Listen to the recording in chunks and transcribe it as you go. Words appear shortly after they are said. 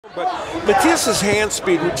But Matias's hand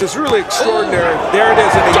speed, which is really extraordinary. There it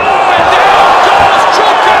is. And down goes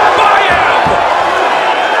Jukenbayev!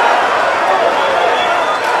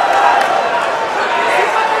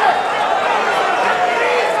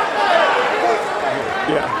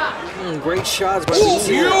 Great shots. But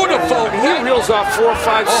beautiful. He reels off 4,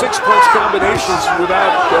 5, 6 punch combinations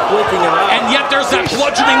without blinking an eye. And yet there's that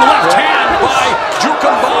bludgeoning left hand by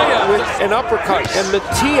Jukenbayev. With an uppercut. And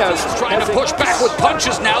Matias trying to push back with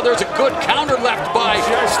punches now. There's a good counter left by.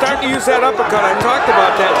 Starting to use that uppercut. I talked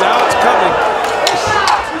about that. Now it's coming.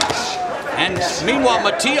 And meanwhile,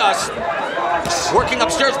 Matias working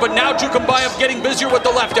upstairs, but now Jukenbayev getting busier with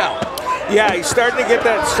the left out. Yeah, he's starting to get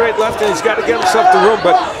that straight left, and he's got to get himself the room.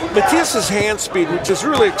 But Matias's hand speed, which is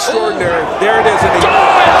really extraordinary. There it is. And down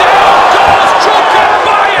goes Jukenbayev!